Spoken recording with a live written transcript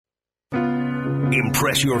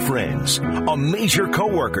Impress your friends. Amaze your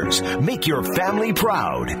coworkers. Make your family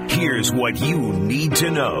proud. Here's what you need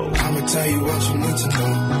to know. I'ma tell you what you need to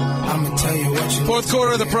know. I'ma tell you what you Fourth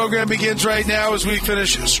quarter of the program begins right now as we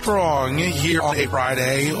finish strong here on a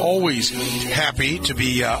Friday. Always happy to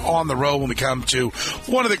be on the road when we come to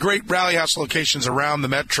one of the great Rally House locations around the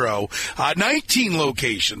metro. 19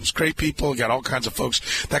 locations. Great people. Got all kinds of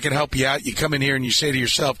folks that can help you out. You come in here and you say to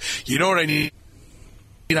yourself, you know what I need?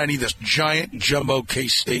 I need this giant jumbo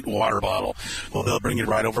K-State water bottle. Well, they'll bring it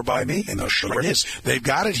right over by me, and they'll show you where it is. They've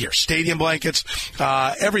got it here. Stadium blankets,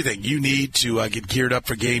 everything you need to get geared up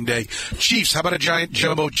for game day. Chiefs, how about a giant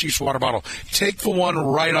jumbo Chiefs water bottle? Take the one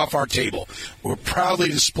right off our table. We're proudly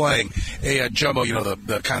displaying a jumbo,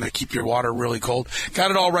 the kind of keep your water really cold.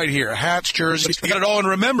 Got it all right here. Hats, jerseys, got it all. And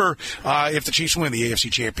remember, if the Chiefs win the AFC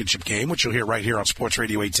Championship game, which you'll hear right here on Sports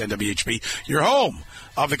Radio 810 WHB, you're home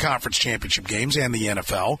of the conference championship games and the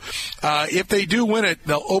NFL. If they do win it,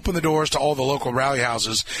 they'll open the doors to all the local rally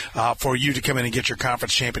houses for you to come in and get your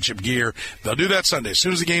conference championship gear. They'll do that Sunday. As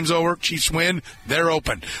soon as the game's over, Chiefs win, they're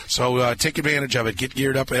open. So take advantage of it. Get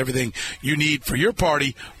geared up with everything you need for your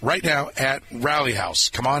party right now at Rally House.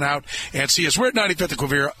 Come on out and see us. We're at 95th and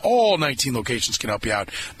Quivira. All 19 locations can help you out.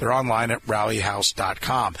 They're online at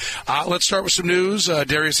rallyhouse.com. Let's start with some news.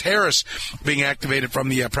 Darius Harris being activated from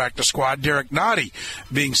the practice squad. Derek Nottie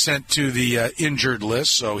being sent to the injured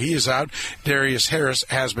list, so he is out. Darius Harris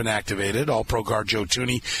has been activated. All-Pro guard Joe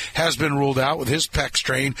Tooney has been ruled out with his pec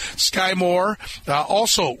strain. Sky Moore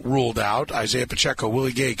also ruled out. Isaiah Pacheco,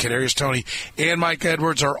 Willie Gay, Kadarius Toney, and Mike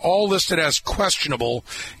Edwards are all listed as questionable.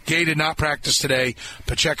 Gay did not practice today.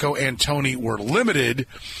 Pacheco and Toney were limited.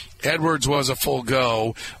 Edwards was a full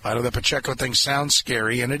go. I know the Pacheco thing sounds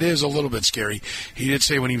scary, and it is a little bit scary. He did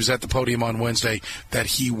say when he was at the podium on Wednesday that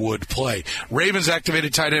he would play. Ravens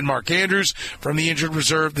activated tight end Mark Andrews from the injured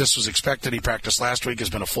reserve. This was expected. He practiced last week,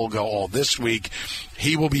 has been a full go all this week.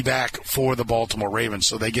 He will be back for the Baltimore Ravens,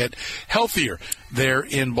 so they get healthier there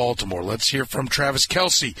in Baltimore. Let's hear from Travis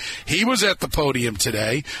Kelce. He was at the podium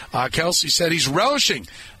today. Kelce said he's relishing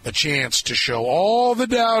the chance to show all the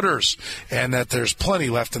doubters and that there's plenty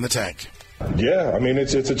left in the tank. Yeah, I mean,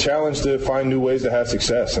 it's a challenge to find new ways to have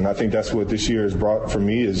success, and I think that's what this year has brought for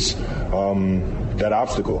me is that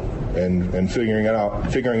obstacle and figuring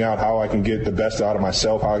out how I can get the best out of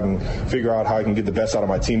myself, how I can figure out how I can get the best out of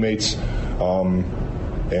my teammates,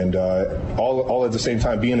 and all at the same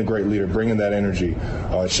time being a great leader, bringing that energy,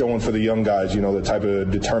 showing for the young guys, the type of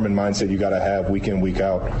determined mindset you got to have week in, week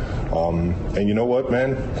out. And you know what,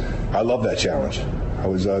 man? I love that challenge. I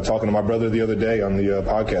was talking to my brother the other day on the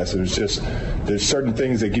podcast. It was just there's certain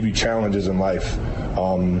things that give you challenges in life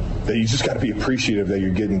that you just got to be appreciative that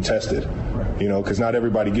you're getting tested. Because not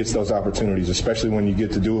everybody gets those opportunities, especially when you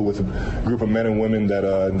get to do it with a group of men and women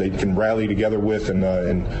that they can rally together with and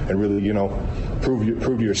really,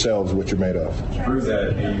 prove to yourselves what you're made of. Prove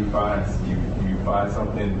that you find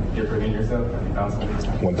something different in yourself.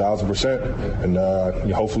 1,000%,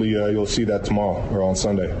 and hopefully you'll see that tomorrow or on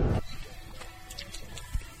Sunday.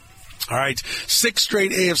 All right, 6th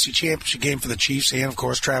straight AFC Championship game for the Chiefs and, of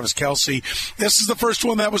course, Travis Kelce. This is the first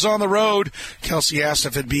one that was on the road. Kelce asked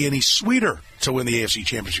if it'd be any sweeter to win the AFC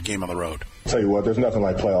Championship game on the road. I'll tell you what, there's nothing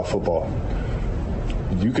like playoff football.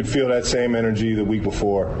 You could feel that same energy the week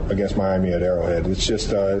before against Miami at Arrowhead. It's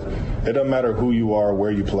just it doesn't matter who you are,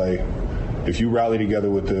 where you play. If you rally together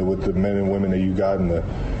with the men and women that you got and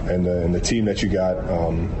the team that you got,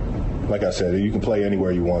 like I said, you can play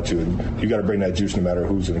anywhere you want to. And you got to bring that juice no matter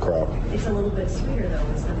who's in the crowd. It's a little bit sweeter, though,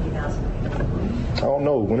 with 70,000. I don't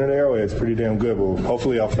know. Winning the Arrowhead is pretty damn good, but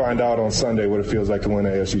hopefully I'll find out on Sunday what it feels like to win the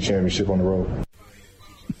AFC Championship on the road.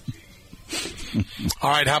 All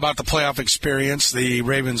right, how about the playoff experience? The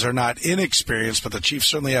Ravens are not inexperienced, but the Chiefs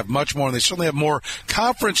certainly have much more, and they certainly have more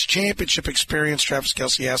conference championship experience. Travis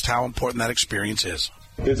Kelce asked how important that experience is.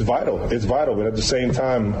 It's vital, but at the same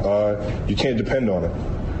time, you can't depend on it.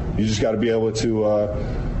 You just got to be able to,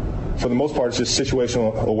 for the most part, it's just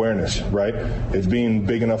situational awareness, right? It's being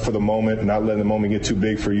big enough for the moment, not letting the moment get too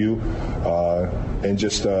big for you, and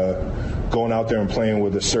just going out there and playing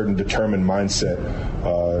with a certain determined mindset,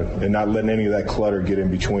 and not letting any of that clutter get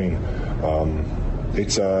in between.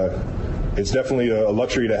 It's definitely a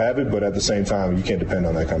luxury to have it, but at the same time, you can't depend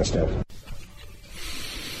on that kind of stuff.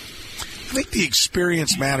 think the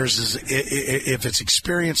experience matters is if it's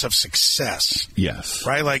experience of success. Yes.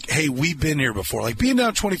 Right? Like, hey, we've been here before. Like being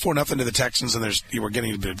down 24-0 to the Texans, and you were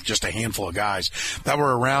getting just a handful of guys that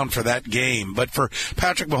were around for that game. But for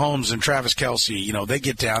Patrick Mahomes and Travis Kelce, they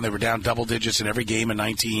get down. They were down double digits in every game in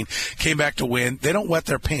 19, came back to win. They don't wet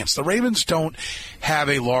their pants. The Ravens don't have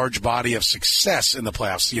a large body of success in the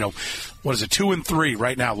playoffs. What is it, 2-3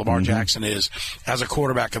 right now? Lamar Jackson is as a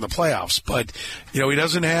quarterback in the playoffs, but he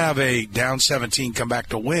doesn't have a down 17 come back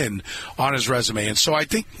to win on his resume. And so I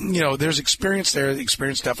think there's experience there. The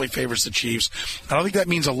experience definitely favors the Chiefs. I don't think that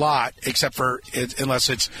means a lot, except for unless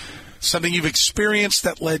it's something you've experienced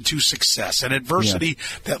that led to success, and adversity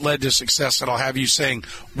that led to success that'll have you saying,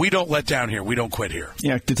 we don't let down here, we don't quit here.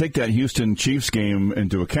 Yeah, to take that Houston Chiefs game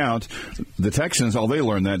into account, the Texans, all they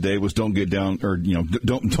learned that day was don't get down, or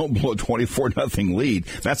don't blow a 24-0 lead.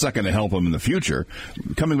 That's not going to help them in the future.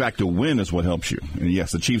 Coming back to win is what helps you. And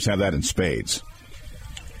yes, the Chiefs have that in spades.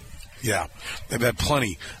 Yeah, they've had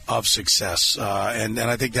plenty of success, and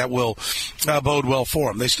I think that will bode well for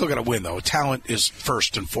them. They still got to win, though. Talent is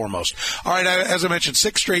first and foremost. All right, as I mentioned,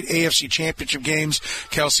 6 straight AFC championship games.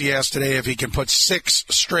 Kelsey asked today if he can put 6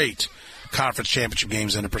 straight conference championship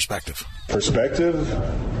games into perspective. Perspective?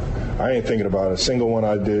 I ain't thinking about a single one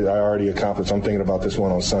I already accomplished. I'm thinking about this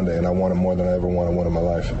one on Sunday, and I want it more than I ever wanted one in my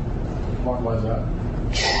life. Why is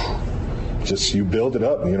that? Just you build it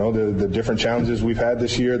up, the different challenges we've had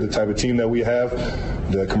this year, the type of team that we have,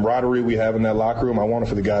 the camaraderie we have in that locker room. I want it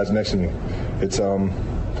for the guys next to me. It's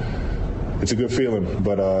a good feeling,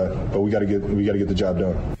 but we got to get the job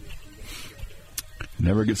done.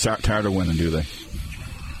 Never get tired of winning, do they?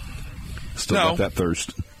 Still got that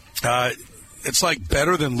thirst. It's like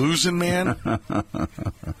better than losing, man.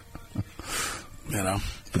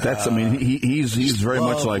 But that's, he's very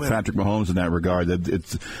much like Patrick Mahomes in that regard.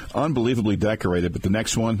 It's unbelievably decorated, but the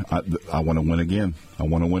next one, I want to win again. I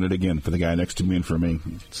want to win it again for the guy next to me and for me.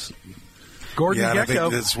 Gordon Gekko. I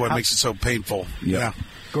think that's what makes it so painful. Yeah.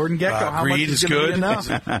 Gordon Gekko, how much is going to be enough?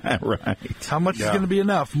 Right. How much is going to be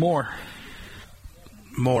enough? More.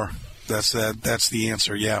 That's the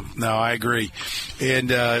answer. Yeah. No, I agree.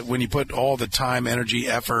 And when you put all the time, energy,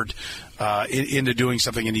 effort into doing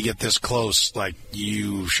something and you get this close, like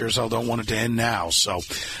you sure as hell don't want it to end now. So,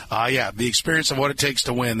 the experience of what it takes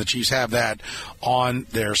to win, the Chiefs have that on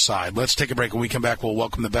their side. Let's take a break. When we come back, we'll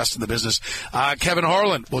welcome the best in the business. Kevin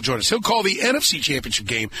Harlan will join us. He'll call the NFC Championship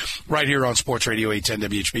game right here on Sports Radio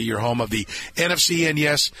 810 WHB, your home of the NFC and,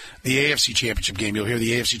 yes, the AFC Championship game. You'll hear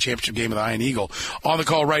the AFC Championship game of the Iron Eagle on the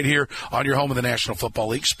call right here on your home of the National Football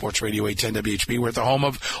League, Sports Radio 810 WHB. We're at the home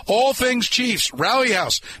of all things Chiefs, Rally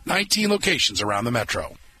House, 19 locations around the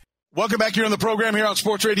metro. Welcome back here on the program here on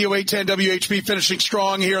Sports Radio 810 WHB, finishing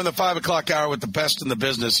strong here in the 5 o'clock hour with the best in the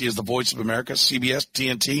business. He is the voice of America, CBS,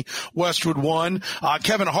 TNT, Westwood One.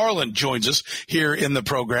 Kevin Harlan joins us here in the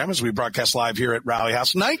program as we broadcast live here at Rally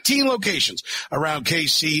House. 19 locations around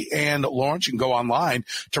KC and Lawrence. You can go online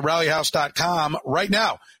to rallyhouse.com right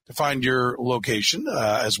now to find your location,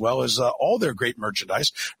 as well as all their great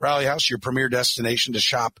merchandise. Rally House, your premier destination to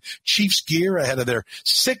shop Chiefs gear ahead of their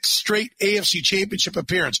 6th straight AFC Championship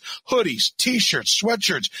appearance. Hoodies, T-shirts,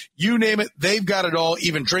 sweatshirts, you name it, they've got it all,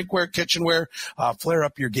 even drinkware, kitchenware. Flare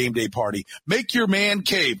up your game day party. Make your man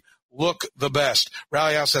cave look the best.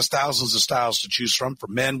 Rally House has thousands of styles to choose from, for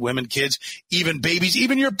men, women, kids, even babies,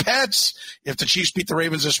 even your pets. If the Chiefs beat the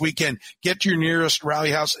Ravens this weekend, get to your nearest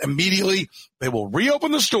Rally House immediately. They will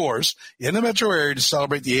reopen the stores in the metro area to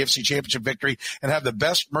celebrate the AFC Championship victory and have the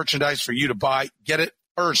best merchandise for you to buy. Get it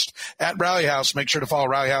first at Rally House. Make sure to follow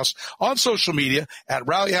Rally House on social media at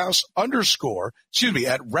Rally _house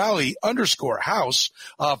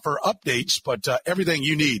for updates. But everything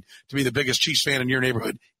you need to be the biggest Chiefs fan in your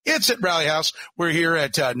neighborhood, it's at Rally House. We're here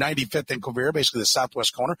at 95th and Quivira, basically the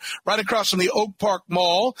southwest corner, right across from the Oak Park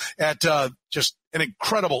Mall at just an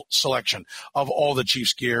incredible selection of all the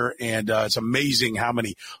Chiefs gear. And it's amazing how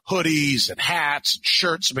many hoodies and hats and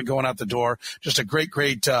shirts have been going out the door. Just a great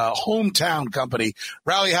hometown company.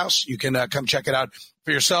 Rally House, you can come check it out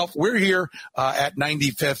for yourself. We're here at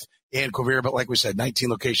 95th and Quivira, but like we said, 19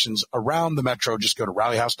 locations around the metro. Just go to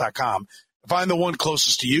rallyhouse.com. Find the one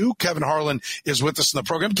closest to you. Kevin Harlan is with us in the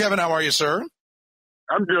program. Kevin, how are you, sir?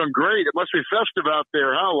 I'm doing great. It must be festive out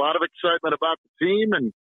there, huh? A lot of excitement about the team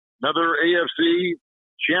and another AFC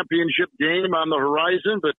championship game on the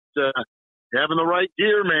horizon. But having the right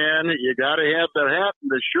gear, man, you got to have the hat and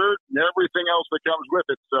the shirt and everything else that comes with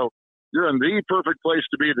it. So you're in the perfect place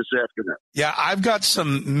to be this afternoon. Yeah, I've got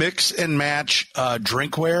some mix and match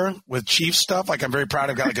drinkware with Chiefs stuff. Like, I'm very proud.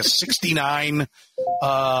 I've got like a 69, nice.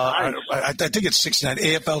 I think it's 69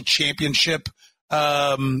 AFL championship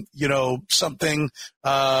something,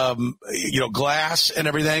 glass and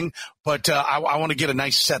everything. But I want to get a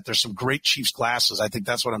nice set. There's some great Chiefs glasses. I think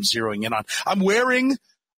that's what I'm zeroing in on. I'm wearing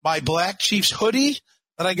my black Chiefs hoodie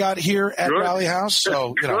that I got here at Rally House.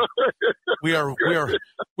 So, we are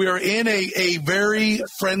in a very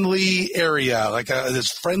friendly area,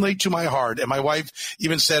 it's friendly to my heart. And my wife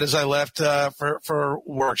even said as I left for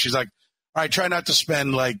work, she's like, all right, try not to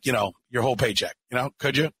spend your whole paycheck.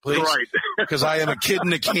 Could you please? Right. Because I am a kid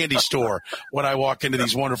in a candy store when I walk into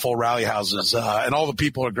these wonderful rally houses, and all the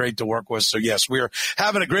people are great to work with. So yes, we are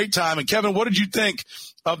having a great time. And Kevin, what did you think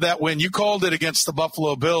of that win? You called it against the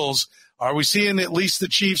Buffalo Bills. Are we seeing at least the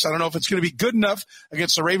Chiefs? I don't know if it's going to be good enough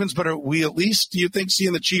against the Ravens, but are we at least, do you think,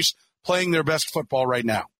 seeing the Chiefs playing their best football right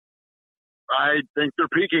now? I think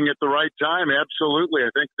they're peaking at the right time. Absolutely.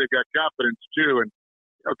 I think they've got confidence too. And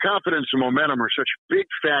confidence and momentum are such big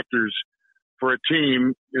factors for a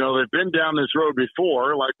team. They've been down this road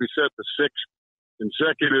before, like we said, the 6th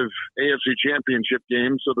consecutive AFC Championship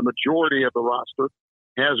game. So the majority of the roster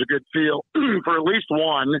has a good feel for at least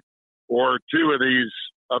one or two of these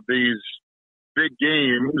big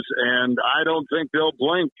games. And I don't think they'll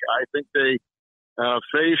blink. I think they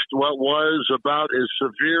faced what was about as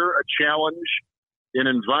severe a challenge in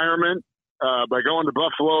environment by going to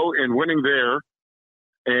Buffalo and winning there.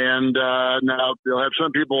 And now they'll have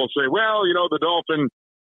some people say, well, the Dolphin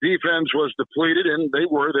defense was depleted, and they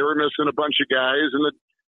were missing a bunch of guys, and the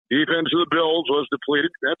defense of the Bills was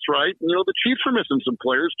depleted. That's right. And, the Chiefs are missing some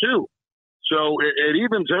players too. So it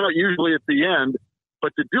evens out usually at the end.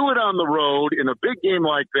 But to do it on the road in a big game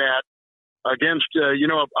like that against, a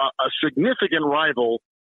significant rival,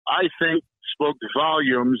 I think spoke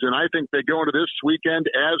volumes. And I think they go into this weekend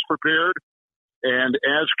as prepared and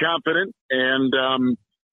as confident. And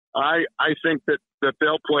I think that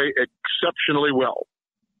they'll play exceptionally well.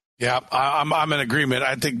 Yeah, I'm in agreement.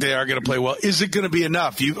 I think they are going to play well. Is it going to be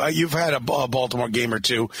enough? You've had a Baltimore game or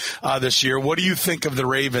two this year. What do you think of the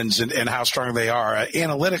Ravens and how strong they are?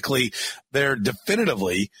 Analytically, they're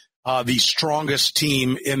definitively the strongest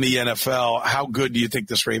team in the NFL. How good do you think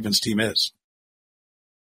this Ravens team is?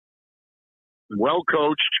 Well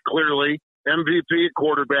coached, clearly. MVP at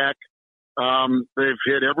quarterback. They've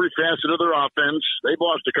hit every facet of their offense. They've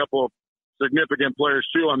lost a couple of significant players,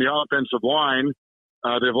 too, on the offensive line.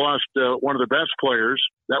 They've lost one of their best players.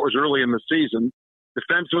 That was early in the season.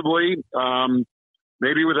 Defensively,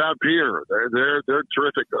 maybe without Pierre. They're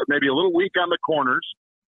terrific. Maybe a little weak on the corners,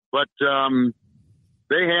 but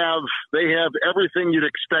they have everything you'd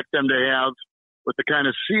expect them to have with the kind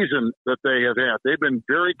of season that they have had. They've been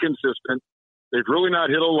very consistent. They've really not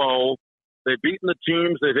hit a lull. They've beaten the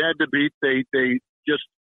teams they've had to beat. They just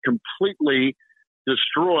completely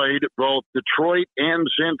destroyed both Detroit and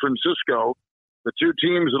San Francisco, the two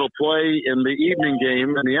teams that'll play in the evening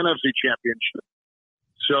game in the NFC Championship.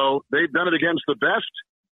 So they've done it against the best.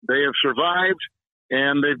 They have survived,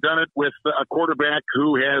 and they've done it with a quarterback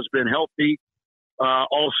who has been healthy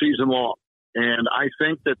all season long. And I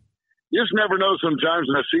think that you just never know sometimes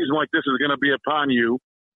when a season like this is going to be upon you.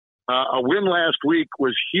 A win last week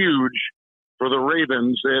was huge for the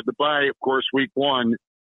Ravens. They had to bye, of course, week 1.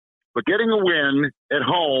 But getting a win at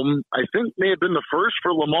home, I think, may have been the first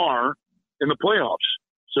for Lamar in the playoffs.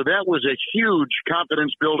 So that was a huge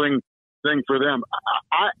confidence-building thing for them.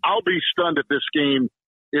 I'll be stunned if this game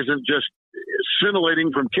isn't just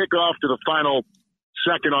scintillating from kickoff to the final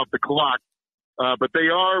second off the clock. But they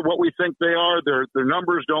are what we think they are. Their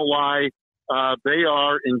numbers don't lie. They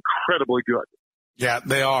are incredibly good. Yeah,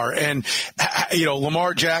 they are. And,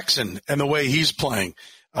 Lamar Jackson and the way he's playing,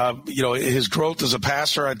 his growth as a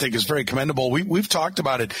passer, I think, is very commendable. We've talked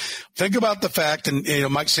about it. Think about the fact, and,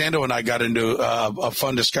 Mike Sando and I got into a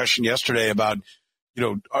fun discussion yesterday about,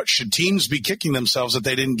 should teams be kicking themselves that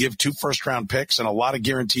they didn't give 2 first-round picks and a lot of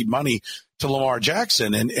guaranteed money to Lamar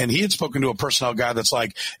Jackson? And he had spoken to a personnel guy that's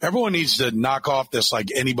like, everyone needs to knock off this like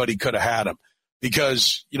anybody could have had him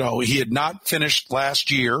because, he had not finished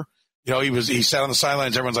last year. He sat on the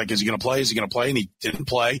sidelines. Everyone's like, is he going to play? Is he going to play? And he didn't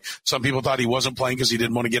play. Some people thought he wasn't playing because he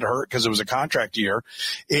didn't want to get hurt because it was a contract year.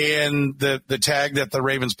 And the tag that the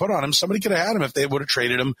Ravens put on him, somebody could have had him if they would have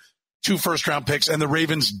traded him 2 first-round picks, and the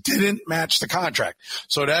Ravens didn't match the contract.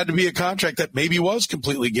 So it had to be a contract that maybe was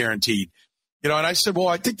completely guaranteed. And I said, well,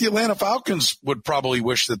 I think the Atlanta Falcons would probably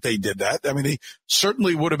wish that they did that. I mean, they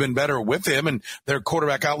certainly would have been better with him, and their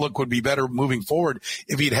quarterback outlook would be better moving forward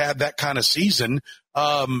if he'd had that kind of season.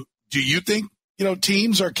 Do you think,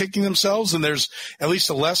 teams are kicking themselves and there's at least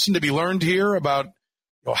a lesson to be learned here about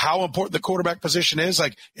how important the quarterback position is?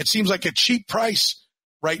 Like, it seems like a cheap price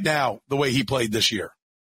right now, the way he played this year.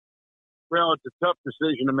 Well, it's a tough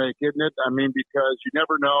decision to make, isn't it? I mean, because you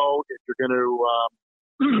never know if you're going to,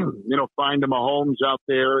 find a Mahomes out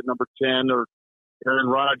there at number 10 or Aaron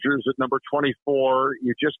Rodgers at number 24.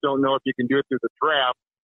 You just don't know if you can do it through the draft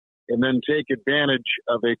and then take advantage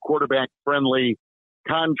of a quarterback-friendly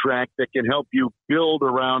contract that can help you build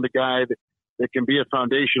around a guy that can be a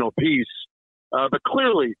foundational piece. But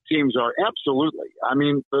clearly, teams are absolutely. I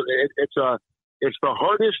mean, it's the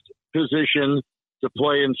hardest position to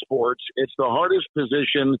play in sports. It's the hardest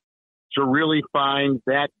position to really find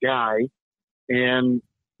that guy. And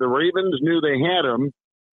the Ravens knew they had him.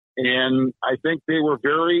 And I think they were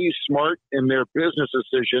very smart in their business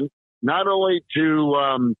decision, not only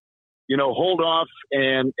to, hold off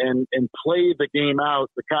and play the game out,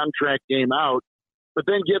 the contract game out, but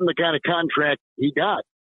then give him the kind of contract he got.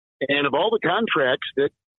 And of all the contracts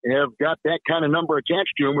that have got that kind of number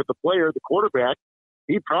attached to him with the player, the quarterback,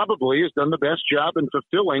 he probably has done the best job in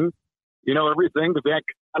fulfilling, everything that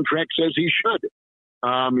contract says he should.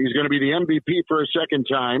 He's going to be the MVP for a second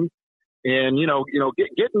time. And,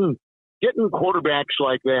 getting quarterbacks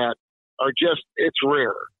like that are just, it's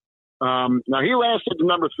rare. Now, he lasted to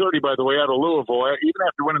number 30, by the way, out of Louisville, even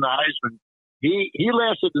after winning the Heisman. He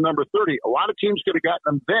lasted to number 30. A lot of teams could have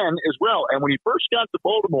gotten him then as well. And when he first got to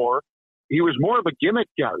Baltimore, he was more of a gimmick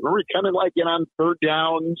guy. Remember, he kind of like in on third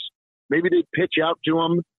downs. Maybe they'd pitch out to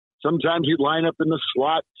him. Sometimes he'd line up in the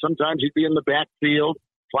slot. Sometimes he'd be in the backfield.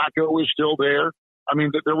 Flacco was still there. I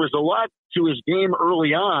mean, there was a lot to his game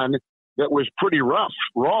early on that was pretty rough,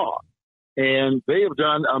 raw. And they have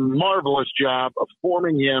done a marvelous job of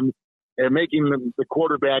forming him and making him the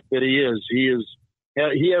quarterback that he is. He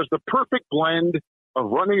has the perfect blend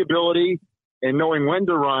of running ability and knowing when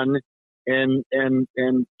to run and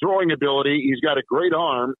throwing ability. He's got a great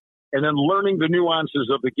arm, and then learning the nuances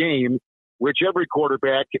of the game, which every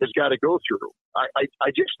quarterback has got to go through.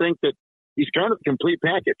 I just think that he's kind of a complete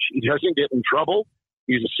package. He doesn't get in trouble.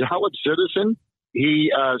 He's a solid citizen.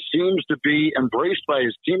 He seems to be embraced by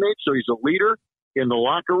his teammates, so he's a leader in the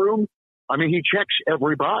locker room. I mean, he checks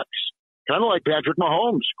every box, kind of like Patrick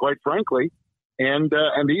Mahomes, quite frankly. And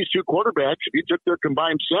these two quarterbacks, if you took their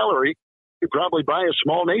combined salary, you'd probably buy a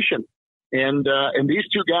small nation. And these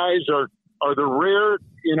two guys are the rare,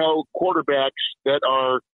 quarterbacks that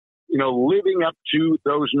are, living up to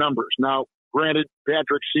those numbers. Now, granted,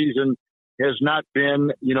 Patrick's season has not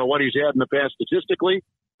been, what he's had in the past statistically,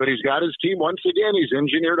 but he's got his team once again. He's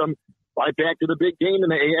engineered them right back to the big game in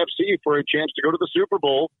the AFC for a chance to go to the Super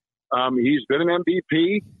Bowl. He's been an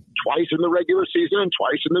MVP twice in the regular season and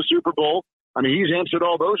twice in the Super Bowl. I mean, he's answered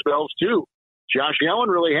all those bells, too. Josh Allen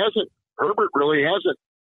really hasn't. Herbert really hasn't.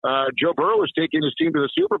 Joe Burrow has taken his team to the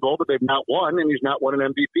Super Bowl, but they've not won, and he's not won an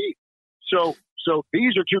MVP. So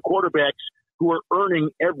these are two quarterbacks who are earning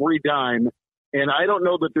every dime, and I don't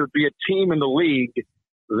know that there'd be a team in the league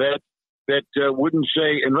that wouldn't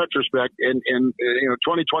say, in retrospect, and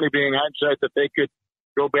 2020 being hindsight, that they could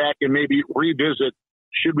go back and maybe revisit,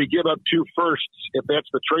 should we give up 2 firsts if that's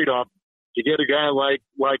the trade-off, to get a guy like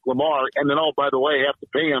Lamar, and then, by the way, have to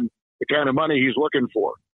pay him the kind of money he's looking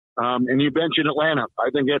for. And you mentioned Atlanta. I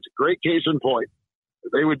think that's a great case in point.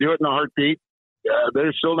 They would do it in a heartbeat.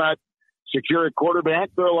 They're still not secure at quarterback.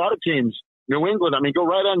 There are a lot of teams. New England, go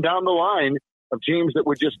right on down the line of teams that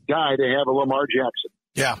would just die to have a Lamar Jackson.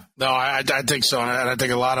 Yeah, no, I think so. And I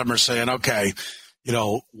think a lot of them are saying, okay,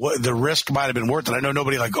 the risk might have been worth it. I know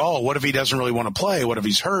nobody what if he doesn't really want to play? What if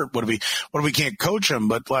he's hurt? What if we can't coach him?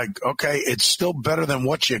 But okay, it's still better than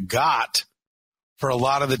what you got for a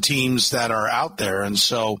lot of the teams that are out there. And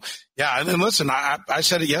so, yeah. And listen, I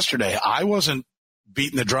said it yesterday. I wasn't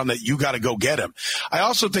beating the drum that you got to go get him. I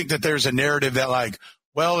also think that there's a narrative that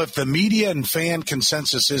if the media and fan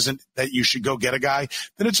consensus isn't that you should go get a guy,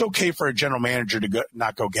 then it's okay for a general manager to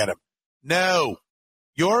not go get him. No.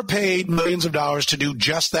 You're paid millions of dollars to do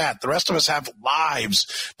just that. The rest of us have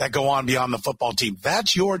lives that go on beyond the football team.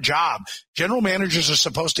 That's your job. General managers are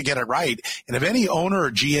supposed to get it right. And if any owner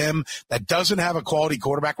or GM that doesn't have a quality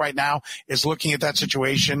quarterback right now is looking at that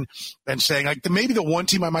situation and saying, maybe the one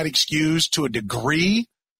team I might excuse to a degree,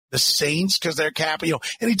 the Saints, because their cap,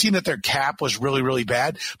 any team that their cap was really, really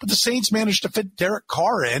bad. But the Saints managed to fit Derek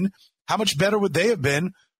Carr in. How much better would they have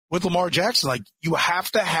been with Lamar Jackson? You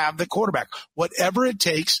have to have the quarterback. Whatever it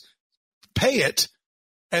takes, pay it,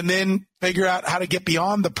 and then figure out how to get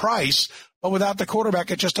beyond the price. But without the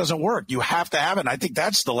quarterback, it just doesn't work. You have to have it. And I think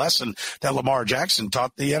that's the lesson that Lamar Jackson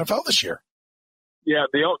taught the NFL this year. Yeah,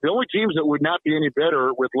 the only teams that would not be any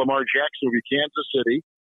better with Lamar Jackson would be Kansas City,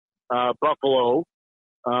 Buffalo.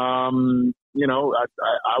 I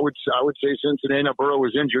would say Cincinnati. Now, Burrow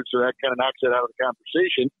was injured, so that kind of knocks it out of the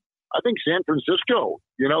conversation. I think San Francisco,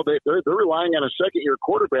 they're relying on a second-year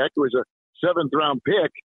quarterback who was a seventh-round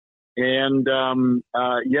pick, and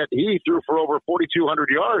yet he threw for over 4,200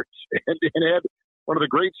 yards and had one of the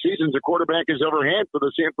great seasons a quarterback has ever had for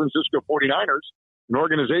the San Francisco 49ers, an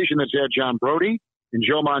organization that's had John Brody and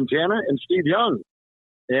Joe Montana and Steve Young,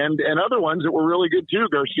 and other ones that were really good too,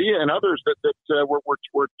 Garcia and others that were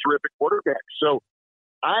terrific quarterbacks. So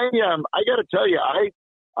I got to tell you,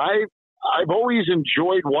 I've always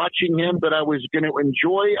enjoyed watching him, but I was going to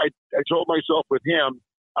enjoy. I told myself with him,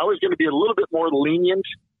 I was going to be a little bit more lenient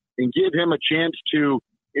and give him a chance to,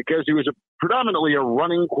 because he was predominantly a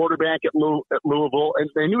running quarterback at Louisville, and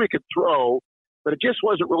they knew he could throw, but it just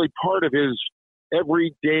wasn't really part of his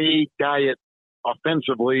everyday diet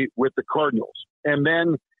offensively with the Cardinals. And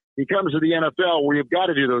then he comes to the NFL where you've got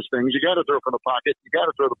to do those things. You got to throw from the pocket. You got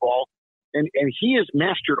to throw the ball. And he has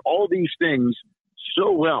mastered all these things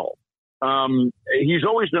so well. He's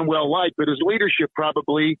always been well liked, but his leadership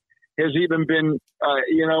probably has even been,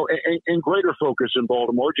 in greater focus in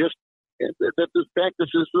Baltimore. Just that the fact this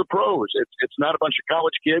is the pros. It's not a bunch of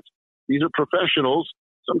college kids. These are professionals.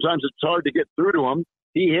 Sometimes it's hard to get through to them.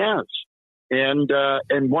 He has, and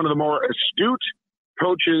one of the more astute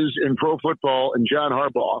coaches in pro football, and John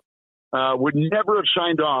Harbaugh, would never have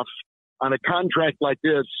signed off on a contract like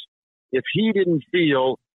this if he didn't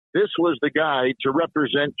feel this was the guy to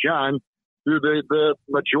represent John through the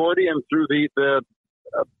majority and through the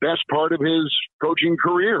best part of his coaching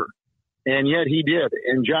career. And yet he did.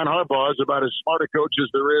 And John Harbaugh is about as smart a coach as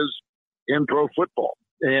there is in pro football.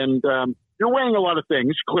 And you're weighing a lot of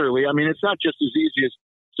things, clearly. I mean, it's not just as easy as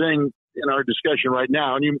saying in our discussion right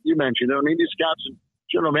now, and you mentioned it, I mean, these scouts and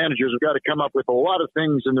general managers have got to come up with a lot of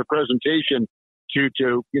things in their presentation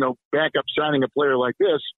to back up signing a player like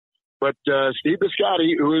this. But Steve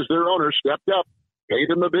Biscotti, who is their owner, stepped up, paid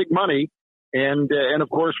them the big money. And of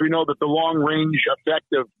course, we know that the long-range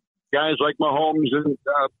effect of guys like Mahomes and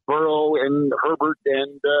Burrow and Herbert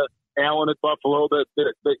and Allen at Buffalo,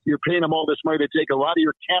 that you're paying them all this money to take a lot of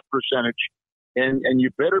your cap percentage. And you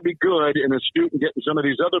better be good and astute in getting some of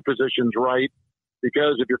these other positions right,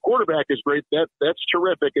 because if your quarterback is great, that's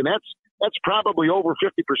terrific. And that's probably over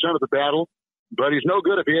 50% of the battle. But he's no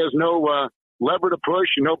good if he has no lever to push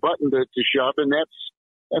and no button to shove, and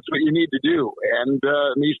that's what you need to do. And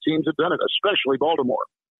these teams have done it, especially Baltimore.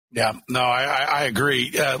 Yeah, no, I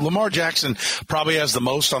agree. Lamar Jackson probably has the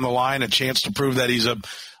most on the line, a chance to prove that he's a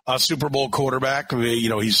Super Bowl quarterback.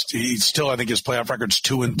 He's still, I think his playoff record's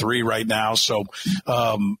 2-3 right now. So,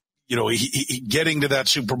 he getting to that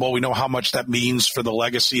Super Bowl, we know how much that means for the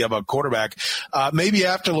legacy of a quarterback. Maybe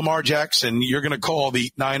after Lamar Jackson, you're going to call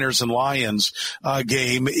the Niners and Lions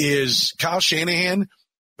game. Is Kyle Shanahan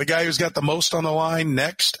the guy who's got the most on the line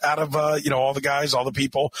next out of all the guys, all the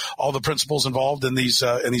people, all the principals involved in these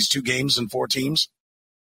two games and four teams?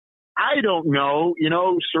 I don't know.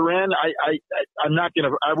 Seren,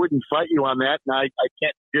 I wouldn't fight you on that, and I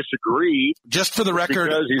can't disagree. Just for the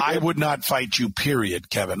record, I would not fight you, period,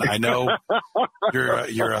 Kevin. I know you're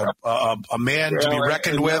a man to be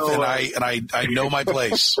reckoned with, and I know my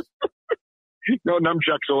place. No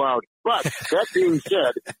nunchucks allowed. But that being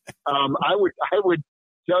said, I would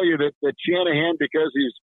tell you that Shanahan, because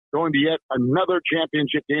he's going to yet another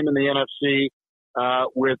championship game in the NFC,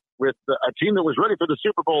 with a team that was ready for the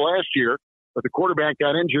Super Bowl last year, but the quarterback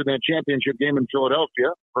got injured in that championship game in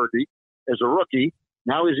Philadelphia, Purdy, as a rookie.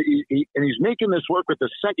 Now he's making this work with a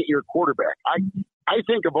second-year quarterback. I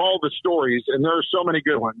think of all the stories, and there are so many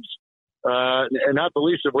good ones, and not the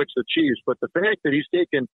least of which the Chiefs, but the fact that he's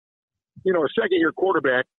taken, a second-year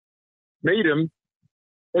quarterback, made him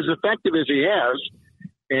as effective as he has,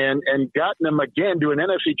 and gotten him again to an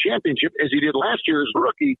NFC championship as he did last year as a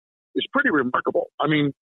rookie, is pretty remarkable. I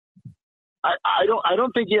mean, I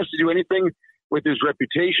don't think he has to do anything with his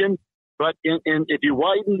reputation, but if you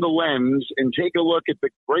widen the lens and take a look at the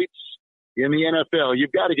greats in the NFL,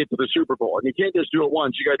 you've got to get to the Super Bowl, and you can't just do it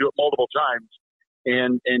once. You got to do it multiple times,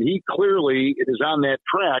 and he clearly is on that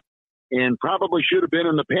track, and probably should have been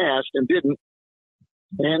in the past and didn't.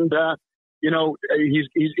 And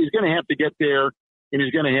he's going to have to get there, and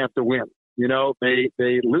he's going to have to win.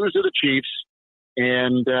 They lose to the Chiefs.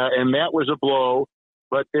 And that was a blow,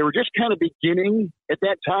 but they were just kind of beginning at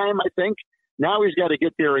that time, I think. Now he's got to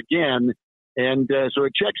get there again, and so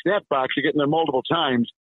it checks that box. You're getting there multiple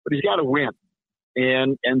times, but he's got to win,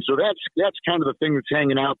 and so that's kind of the thing that's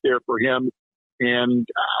hanging out there for him. And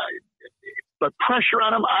but pressure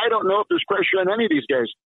on him, I don't know if there's pressure on any of these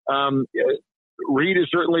guys. Reed has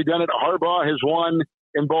certainly done it. Harbaugh has won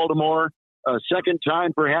in Baltimore, second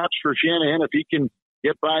time perhaps for Shanahan if he can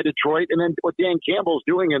get by Detroit. And then what Dan Campbell's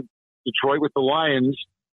doing in Detroit with the Lions,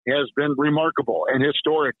 has been remarkable and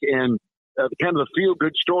historic, and kind of the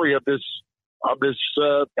feel-good story of this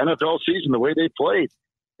NFL season, the way they played.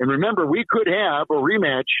 And remember, we could have a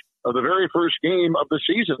rematch of the very first game of the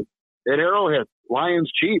season at Arrowhead,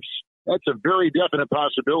 Lions-Chiefs. That's a very definite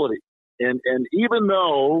possibility. And even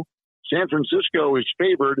though San Francisco is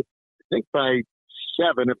favored, I think by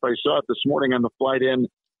 7, if I saw it this morning on the flight in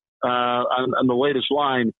on the latest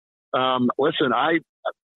line. Listen,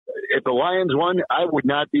 if the Lions won, I would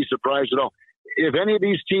not be surprised at all. If any of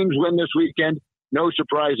these teams win this weekend, no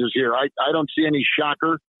surprises here. I don't see any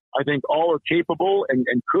shocker. I think all are capable and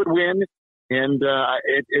could win. And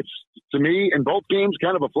it's, to me, in both games,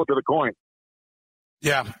 kind of a flip of the coin.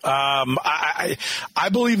 Yeah. I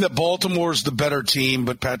believe that Baltimore's the better team,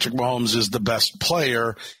 but Patrick Mahomes is the best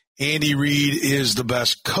player. Andy Reid is the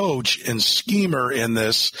best coach and schemer in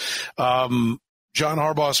this. John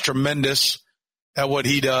Harbaugh's tremendous at what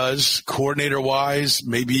he does, coordinator-wise,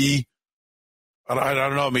 maybe. I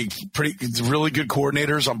don't know. I mean, really good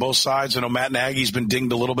coordinators on both sides. I know Matt Nagy's been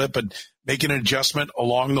dinged a little bit, but making an adjustment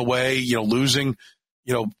along the way, losing,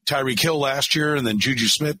 Tyreek Hill last year and then Juju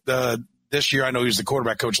Smith this year. I know he was the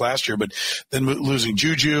quarterback coach last year, but then losing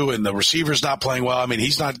Juju and the receivers not playing well. I mean,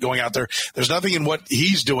 he's not going out there. There's nothing in what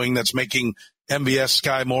he's doing that's making MVS,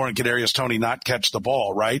 Sky Moore, and Kadarius Toney not catch the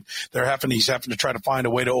ball, right? He's having to try to find a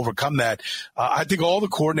way to overcome that. I think all the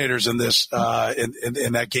coordinators in this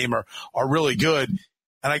in that game are really good.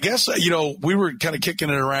 And I guess, we were kind of kicking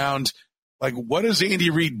it around, like, what does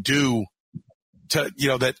Andy Reid do to,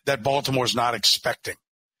 that Baltimore's not expecting?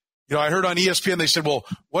 I heard on ESPN, they said, well,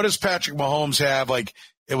 what does Patrick Mahomes have? Like,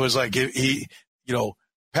 it was like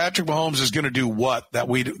Patrick Mahomes is going to do what that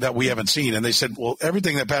we haven't seen. And they said, well,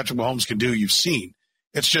 everything that Patrick Mahomes can do, you've seen.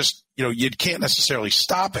 It's just, you can't necessarily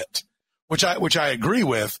stop it, which I agree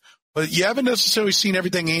with, but you haven't necessarily seen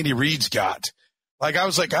everything Andy Reid's got. Like, I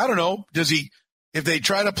was like, I don't know. If they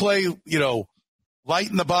try to play,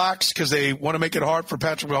 light in the box because they want to make it hard for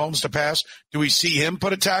Patrick Mahomes to pass, do we see him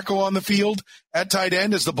put a tackle on the field at tight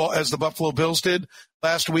end as the Buffalo Bills did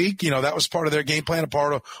last week? That was part of their game plan, a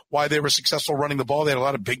part of why they were successful running the ball. They had a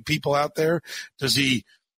lot of big people out there. Does he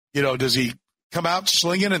come out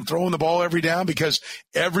slinging and throwing the ball every down because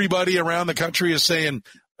everybody around the country is saying,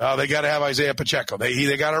 they got to have Isaiah Pacheco.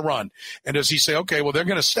 They got to run. And does he say, okay, well, they're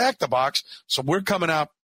going to stack the box, so we're coming out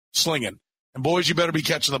slinging. And, boys, you better be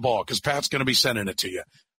catching the ball because Pat's going to be sending it to you.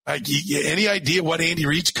 Any idea what Andy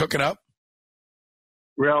Reid's cooking up?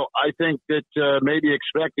 Well, I think that maybe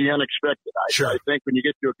expect the unexpected. I think when you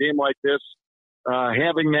get to a game like this,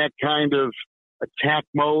 having that kind of attack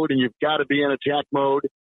mode, and you've got to be in attack mode,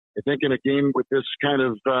 I think in a game with this kind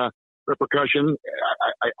of repercussion,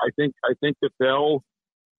 I think that they'll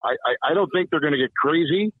 – I don't think they're going to get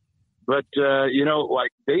crazy. But,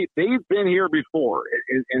 they've been here before,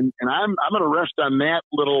 and I'm going to rest on that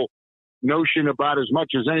little notion about as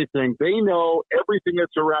much as anything. They know everything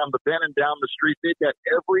that's around the bend and down the street. They've got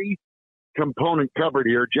every component covered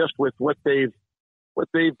here just with what they've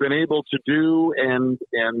been able to do and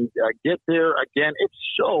get there. Again, it's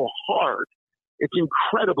so hard. It's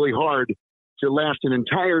incredibly hard to last an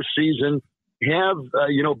entire season, have,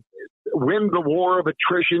 win the war of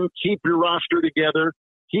attrition, keep your roster together,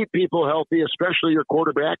 keep people healthy, especially your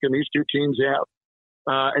quarterback, and these two teams have.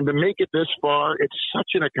 And to make it this far, it's such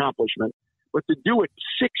an accomplishment. But to do it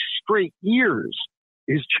 6 straight years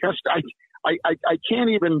is just, I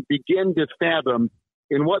can't even begin to fathom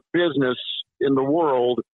in what business in the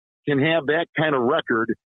world can have that kind of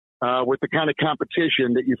record with the kind of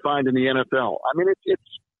competition that you find in the NFL. I mean,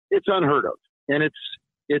 it's unheard of. And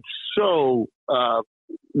it's so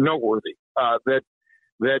noteworthy that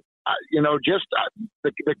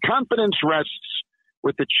the confidence rests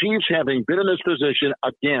with the Chiefs having been in this position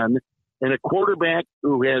again, and a quarterback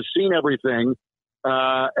who has seen everything,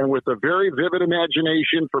 and with a very vivid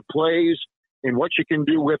imagination for plays and what you can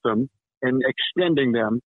do with them and extending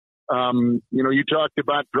them. You talked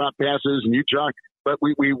about drop passes, but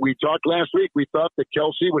we talked last week. We thought that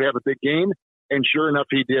Kelsey would have a big game, and sure enough,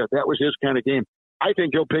 he did. That was his kind of game. I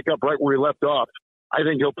think he'll pick up right where he left off. I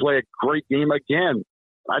think he'll play a great game again.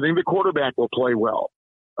 I think the quarterback will play well.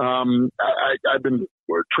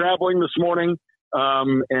 We're traveling this morning,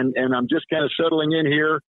 and I'm just kind of settling in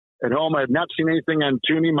here at home. I have not seen anything on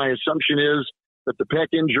Tooney. My assumption is that the pec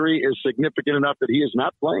injury is significant enough that he is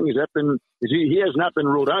not playing. He has not been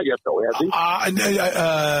ruled out yet, though, has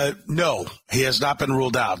he? No, he has not been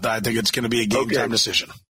ruled out. I think it's going to be a game-time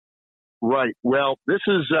decision. Right. Well, this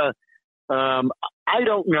is I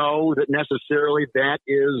don't know that necessarily that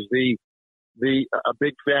is a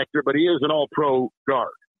big factor, but he is an all-pro guard,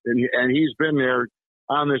 and he's been there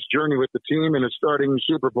on this journey with the team and is starting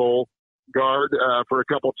Super Bowl guard for a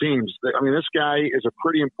couple teams. I mean, this guy is a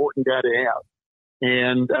pretty important guy to have.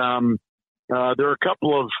 And there are a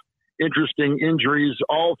couple of interesting injuries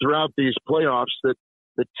all throughout these playoffs that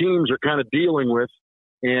the teams are kind of dealing with.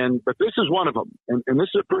 But this is one of them. And this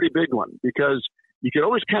is a pretty big one because you can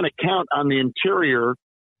always kind of count on the interior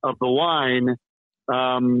of the line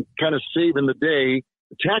kind of saving the day.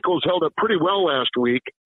 The tackles held up pretty well last week.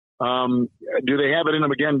 Do they have it in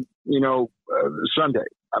them again, Sunday?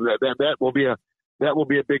 That will be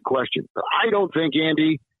a big question. I don't think,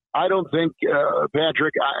 Andy,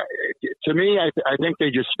 Patrick, to me, I think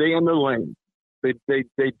they just stay in their lane. They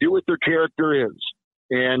do what their character is.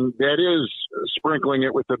 And that is sprinkling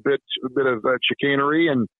it with a bit of chicanery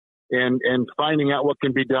and finding out what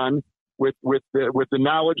can be done with the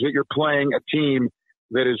knowledge that you're playing a team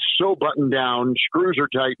that is so buttoned down, screws are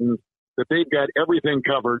tightened, that they've got everything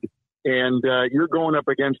covered, and you're going up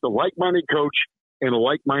against a like-minded coach and a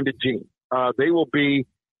like-minded team. They will be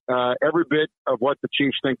every bit of what the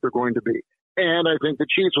Chiefs think they're going to be. And I think the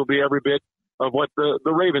Chiefs will be every bit of what the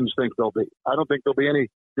Ravens think they'll be. I don't think there'll be any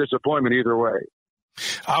disappointment either way.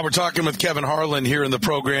 We're talking with Kevin Harlan here in the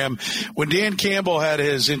program. When Dan Campbell had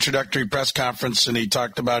his introductory press conference and he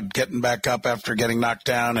talked about getting back up after getting knocked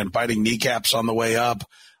down and biting kneecaps on the way up,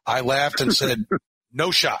 I laughed and said, no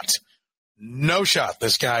shot. No shot.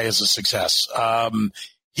 This guy is a success.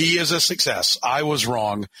 He is a success. I was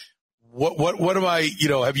wrong. What am I,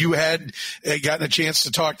 have you gotten a chance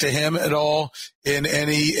to talk to him at all in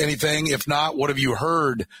anything? If not, what have you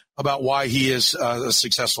heard about why he is a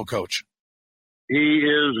successful coach? He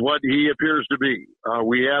is what he appears to be.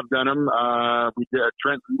 We have done him. We did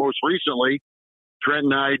Trent most recently. Trent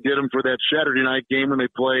and I did him for that Saturday night game when they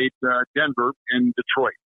played Denver and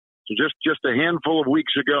Detroit. So just a handful of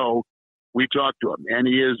weeks ago, we talked to him, and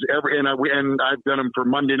he is and I've done him for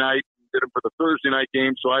Monday night, did him for the Thursday night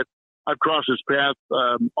game. So I've crossed his path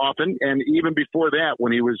often, and even before that,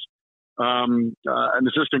 when he was an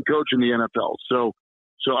assistant coach in the NFL.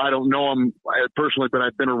 So I don't know him personally, but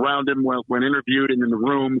I've been around him when interviewed and in the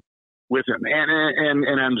room with him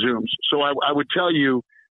and on Zooms. So I would tell you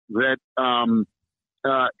that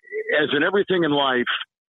as in everything in life,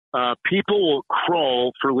 people will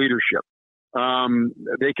crawl for leadership.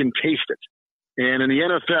 They can taste it. And in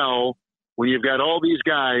the NFL, when you've got all these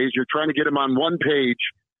guys, you're trying to get them on one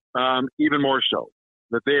page, even more so,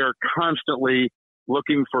 that they are constantly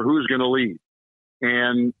looking for who's going to lead.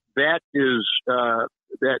 And that is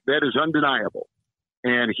that is undeniable.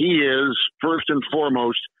 And he is, first and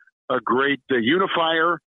foremost, a great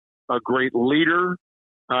unifier, a great leader.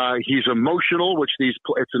 He's emotional,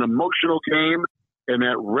 it's an emotional game, and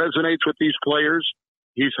that resonates with these players.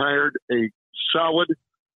 He's hired a solid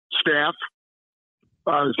staff.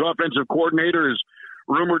 His offensive coordinator is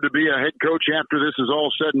rumored to be a head coach after this is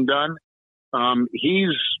all said and done.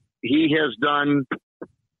 He's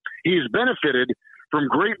benefited from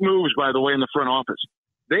great moves, by the way, in the front office.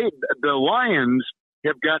 The Lions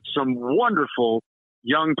have got some wonderful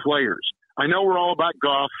young players. I know we're all about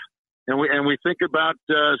Goff, and we think about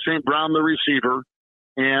St. Brown, the receiver,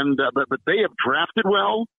 but they have drafted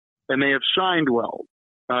well and they have signed well.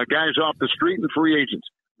 Guys off the street and free agents.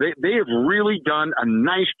 They have really done a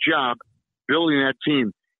nice job building that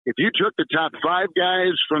team. If you took the top 5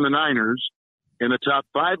 guys from the Niners and the top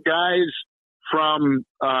 5 guys from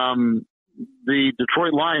the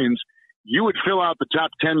Detroit Lions, you would fill out the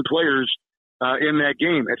top 10 players in that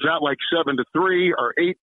game. It's not like 7-3 or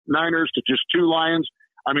 8 Niners to just 2 Lions.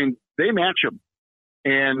 I mean, they match them.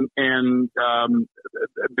 And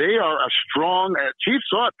they are a strong – Chiefs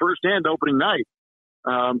saw it firsthand opening night.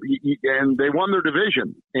 And they won their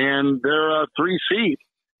division. And they're a 3 seed.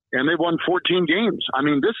 And they won 14 games. I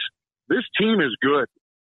mean, this team is good.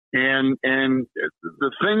 And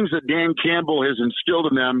the things that Dan Campbell has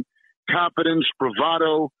instilled in them, confidence,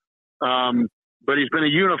 bravado, but he's been a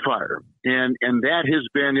unifier, and that has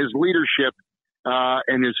been his leadership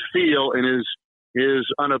and his feel and his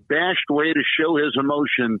unabashed way to show his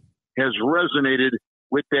emotion has resonated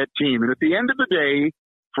with that team. And at the end of the day,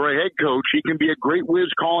 for a head coach, he can be a great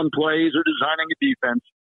whiz calling plays or designing a defense,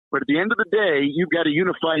 but at the end of the day, you've got to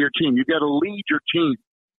unify your team. You've got to lead your team,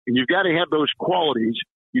 and you've got to have those qualities.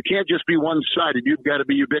 You can't just be one-sided. You've got to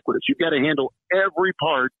be ubiquitous. You've got to handle every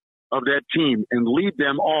part of that team and lead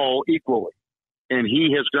them all equally. And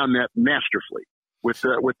he has done that masterfully with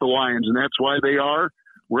the Lions, and that's why they are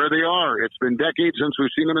where they are. It's been decades since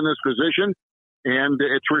we've seen them in this position, and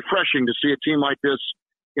it's refreshing to see a team like this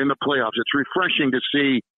in the playoffs. It's refreshing to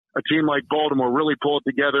see a team like Baltimore really pull it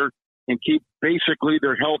together and keep basically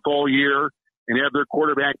their health all year and have their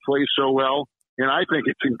quarterback play so well. And I think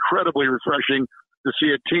it's incredibly refreshing to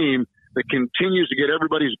see a team that continues to get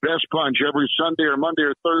everybody's best punch every Sunday or Monday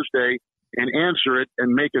or Thursday and answer it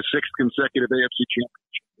and make a sixth consecutive AFC championship.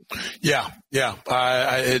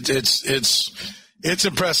 It's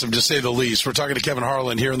impressive, to say the least. We're talking to Kevin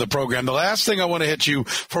Harlan here in the program. The last thing I want to hit you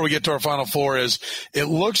before we get to our Final Four is it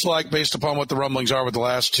looks like, based upon what the rumblings are with the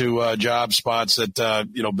last two job spots, that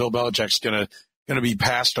Bill Belichick's going to be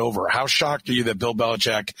passed over. How shocked are you that Bill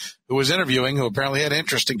Belichick, who was interviewing, who apparently had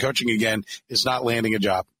interest in coaching again, is not landing a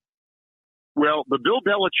job? Well, the Bill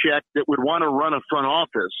Belichick that would want to run a front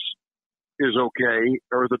office is okay,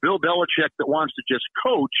 or the Bill Belichick that wants to just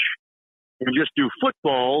coach and just do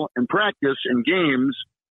football and practice and games,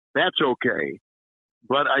 that's okay.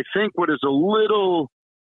 But I think what is a little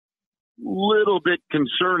bit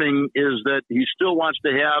concerning is that he still wants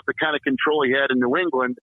to have the kind of control he had in New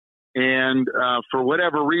England, and for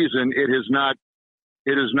whatever reason, it has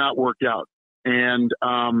not worked out. And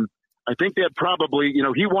I think that probably,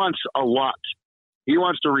 he wants a lot. He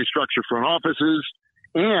wants to restructure front offices,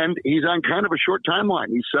 and he's on kind of a short timeline.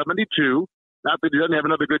 He's 72. Not that he doesn't have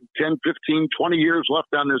another good 10, 15, 20 years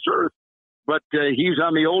left on this earth, but he's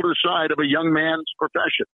on the older side of a young man's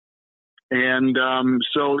profession. And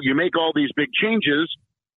so you make all these big changes,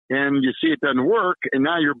 and you see it doesn't work, and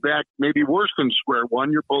now you're back maybe worse than square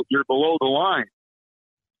one. You're below the line,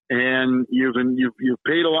 and you've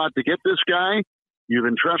paid a lot to get this guy. You've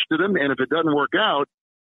entrusted him, and if it doesn't work out,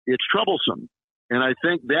 it's troublesome. And I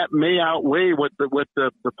think that may outweigh what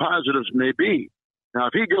the positives may be. Now,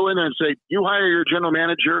 if he go in there and say, you hire your general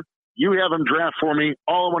manager, you have him draft for me,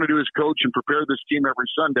 all I want to do is coach and prepare this team every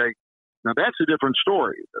Sunday. Now, that's a different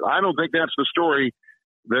story. I don't think that's the story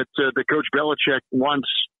that Coach Belichick wants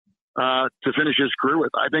to finish his career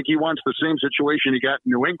with. I think he wants the same situation he got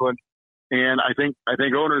in New England. And I think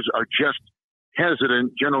owners are just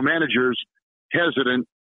hesitant, general managers hesitant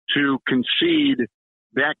to concede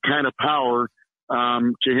that kind of power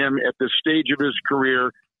to him at this stage of his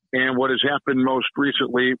career and what has happened most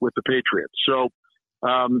recently with the Patriots. So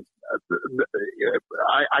I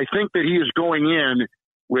think that he is going in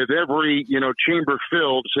with every, chamber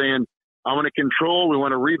filled, saying, I want to control, we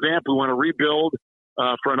want to revamp, we want to rebuild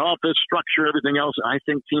front office structure, everything else. I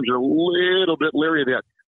think teams are a little bit leery of that.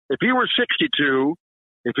 If he were 62,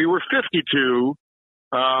 if he were 52,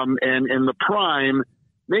 and in the prime,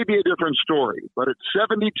 maybe a different story. But at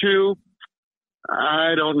 72,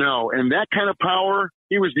 I don't know. And that kind of power,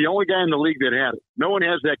 he was the only guy in the league that had it. No one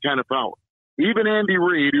has that kind of power. Even Andy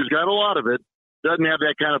Reid, who's got a lot of it, doesn't have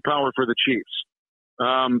that kind of power for the Chiefs.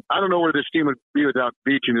 I don't know where this team would be without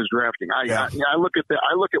Beach in his drafting. I look at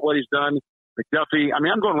I look at what he's done. McDuffie. I'm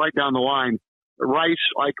going right down the line. Rice,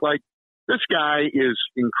 like this guy is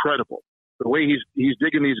incredible. The way he's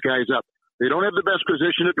digging these guys up. They don't have the best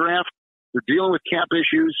position to draft. They're dealing with cap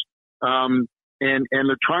issues. And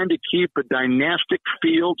they're trying to keep a dynastic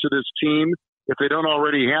feel to this team if they don't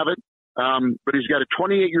already have it. But he's got a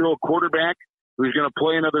 28-year-old quarterback who's going to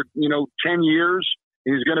play another, 10 years.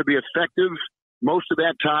 He's going to be effective most of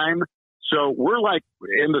that time. So we're like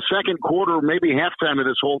in the second quarter, maybe halftime of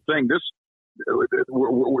this whole thing. This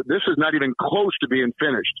is not even close to being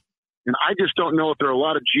finished. And I just don't know if there are a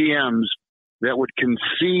lot of GMs that would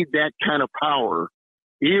concede that kind of power,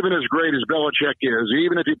 even as great as Belichick is,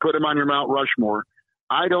 even if you put him on your Mount Rushmore.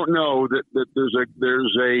 I don't know that there's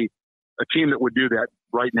a team that would do that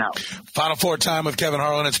right now. Final Four time with Kevin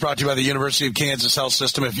Harlan. It's brought to you by the University of Kansas Health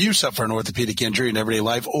System. If you suffer an orthopedic injury in everyday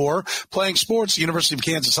life or playing sports, the University of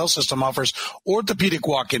Kansas Health System offers orthopedic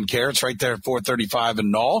walk-in care. It's right there at 435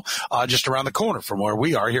 in Knoll, just around the corner from where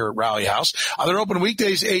we are here at Rally House. They're open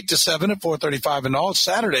weekdays 8 to 7 at 435 in Knoll.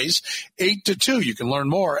 Saturdays 8 to 2. You can learn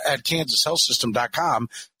more at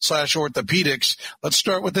kansashealthsystem.com/orthopedics. Let's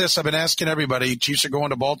start with this. I've been asking everybody, Chiefs are going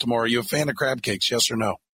to Baltimore. Are you a fan of crab cakes, yes or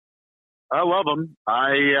no? I love them.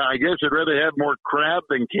 I guess I'd rather have more crab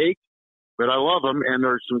than cake, but I love them. And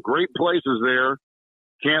there's some great places there.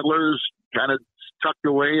 Cantler's kind of tucked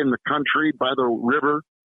away in the country by the river.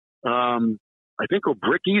 I think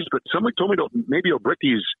O'Bricky's, but somebody told me maybe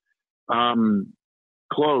O'Bricky's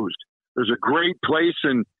closed. There's a great place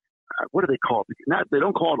in, what do they call it? They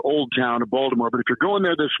don't call it Old Town of Baltimore, but if you're going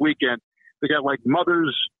there this weekend, they got like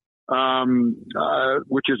Mother's,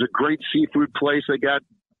 which is a great seafood place. They got,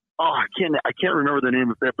 I can't remember the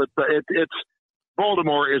name of that, but it's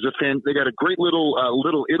Baltimore is a fan. They got a great little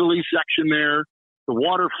Italy section there. The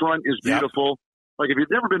waterfront is beautiful. Yep. Like if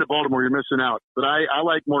you've never been to Baltimore, you're missing out. But I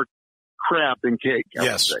like more crab than cake.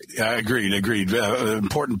 Yes, agreed.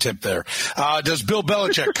 Important tip there. Does Bill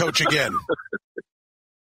Belichick coach again?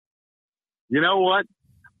 You know what?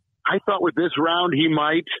 I thought with this round he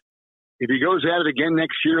might. if he goes at it again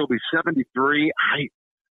next year, he'll be 73.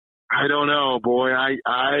 I don't know, boy.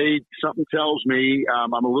 Something tells me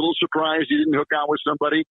I'm a little surprised he didn't hook out with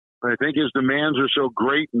somebody, but I think his demands are so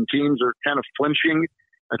great and teams are kind of flinching.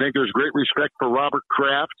 I think there's great respect for Robert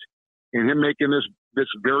Kraft and him making this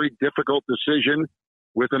very difficult decision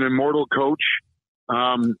with an immortal coach.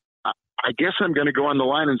 I guess I'm going to go on the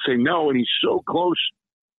line and say no, and he's so close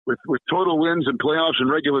with total wins and playoffs and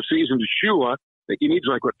regular season to Shula. I think he needs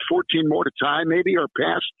 14 more to tie maybe or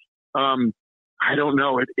pass. I don't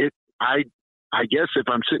know. I guess if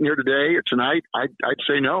I'm sitting here today or tonight, I'd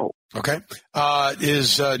say no. Okay.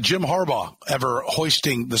 Is Jim Harbaugh ever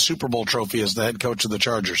hoisting the Super Bowl trophy as the head coach of the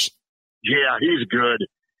Chargers? Yeah, he's good.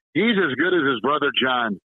 He's as good as his brother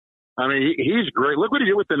John. I mean, he's great. Look what he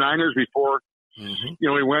did with the Niners before, he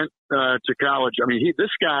went to college. I mean, this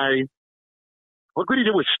guy, look what he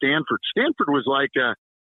did with Stanford. Stanford was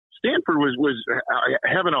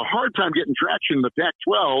having a hard time getting traction in the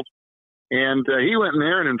Pac-12. And he went in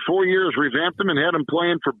there and in 4 years revamped them and had them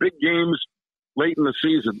playing for big games late in the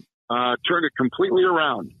season. Turned it completely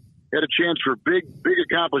around. Had a chance for big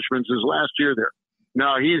accomplishments his last year there.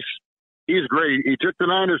 No, he's great. He took the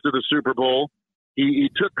Niners to the Super Bowl. He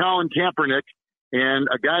took Colin Kaepernick and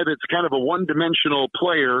a guy that's kind of a one-dimensional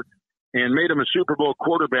player and made him a Super Bowl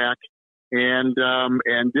quarterback and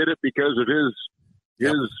did it because of his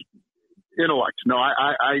intellect. No,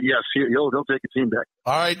 yes, he'll take a team back.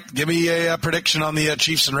 All right, give me a prediction on the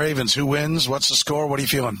Chiefs and Ravens. Who wins? What's the score? What are you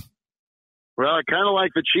feeling? Well, I kind of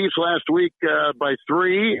like the Chiefs last week by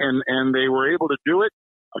 3, and they were able to do it.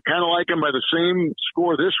 I kind of like them by the same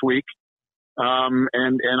score this week, and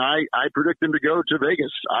I predict them to go to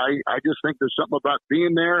Vegas. I just think there's something about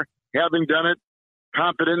being there, having done it,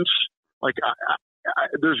 confidence.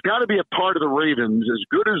 There's got to be a part of the Ravens, as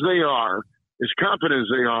good as they are, as confident as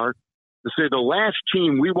they are, to say the last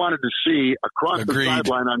team we wanted to see across the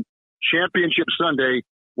sideline on Championship Sunday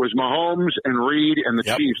was Mahomes and Reed and the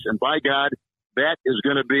Chiefs. And by God, that is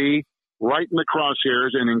going to be right in the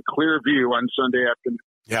crosshairs and in clear view on Sunday afternoon.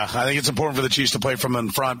 Yeah, I think it's important for the Chiefs to play from in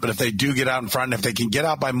front, but if they do get out in front, and if they can get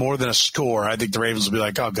out by more than a score, I think the Ravens will be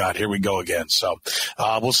like, oh, God, here we go again. So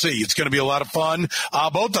we'll see. It's going to be a lot of fun.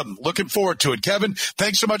 Both of them, looking forward to it. Kevin,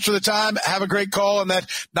 thanks so much for the time. Have a great call on that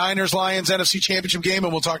Niners-Lions NFC Championship game,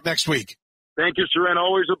 and we'll talk next week. Thank you, Seren.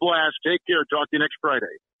 Always a blast. Take care. Talk to you next Friday.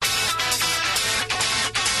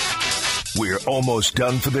 We're almost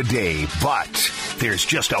done for the day, but there's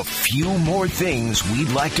just a few more things we'd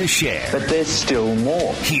like to share. But there's still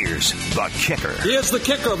more. Here's the kicker. Here's the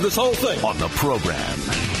kicker of this whole thing. On the program.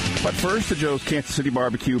 But first, the Joe's Kansas City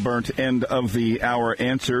Barbecue burnt end of the hour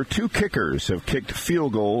answer. 2 kickers have kicked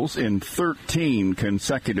field goals in 13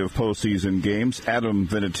 consecutive postseason games. Adam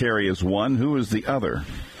Vinatieri is one. Who is the other?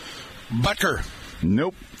 Butker.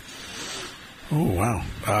 Nope. Oh,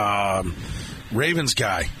 wow. Ravens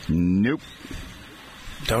guy. Nope.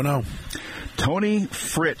 Don't know. Tony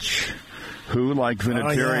Fritsch, who, like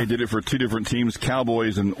Vinatieri, did it for 2 different teams,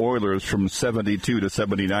 Cowboys and Oilers, from 72 to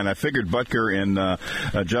 79. I figured Butker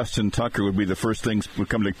and Justin Tucker would be the first things would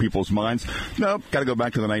come to people's minds. Nope, got to go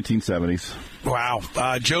back to the 1970s. Wow.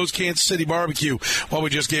 Joe's Kansas City Barbecue, what we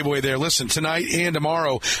just gave away there. Listen, tonight and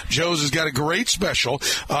tomorrow, Joe's has got a great special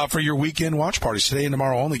for your weekend watch parties. Today and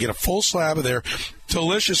tomorrow only. Get a full slab of their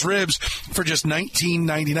delicious ribs for just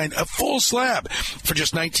 $19.99. A full slab for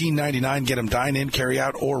just $19.99. Get them dine in, carry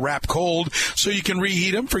out, or wrap cold so you can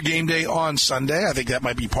reheat them for game day on Sunday. I think that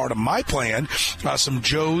might be part of my plan. Some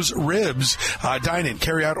Joe's ribs, dine in,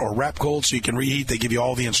 carry out, or wrap cold so you can reheat. They give you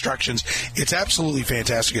all the instructions. It's absolutely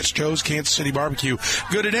fantastic. It's Joe's Kansas City Barbecue.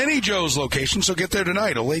 Good at any Joe's location, so get there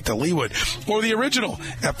tonight. Olathe, Leawood, or the original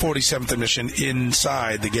at 47th and Mission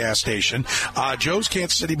inside the gas station. Joe's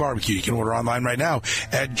Kansas City Barbecue. You can order online right now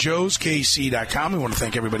at joeskc.com. We want to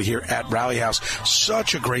thank everybody here at Rally House.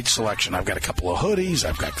 Such a great selection. I've got a couple of hoodies.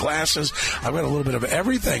 I've got glasses. I've got a little bit of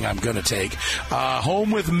everything I'm going to take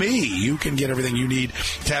home with me. You can get everything you need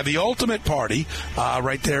to have the ultimate party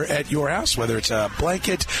right there at your house, whether it's a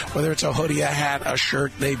blanket, whether it's a hoodie, a hat, a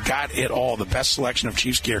shirt. They've got it all. The best selection of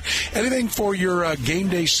Chiefs gear. Anything for your game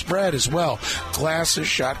day spread as well. Glasses,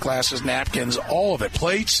 shot glasses, napkins, all of it.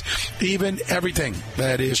 Plates, even everything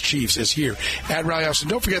that is Chiefs is here at Rally House. And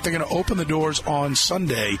don't forget, they're going to open the doors on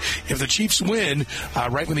Sunday. If the Chiefs win,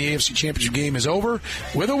 right when the AFC Championship game is over,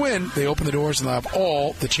 with a win, they open the doors and they'll have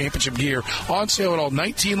all the championship gear on sale at all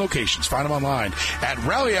 19 locations. Find them online at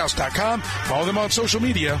rallyhouse.com. Follow them on social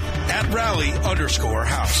media at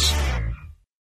rally_house.